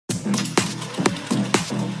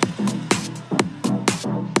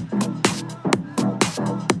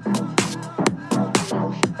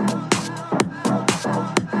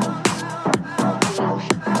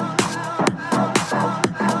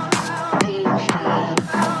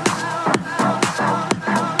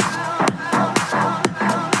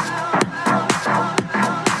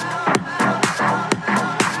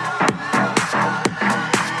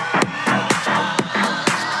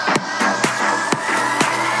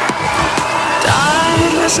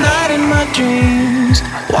Last night in my dreams,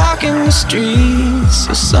 walking the streets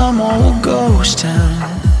of some old ghost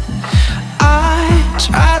town, I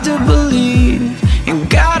tried to believe in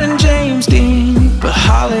God and James Dean, but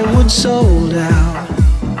Hollywood sold out.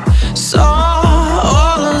 Saw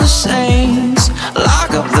all of the saints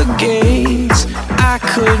lock up the gates I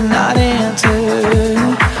could not enter.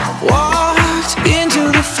 Walked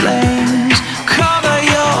into the flames, called out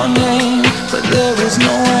your name, but there was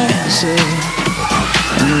no answer.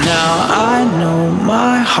 And now I know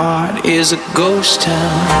my heart is a ghost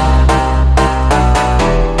town.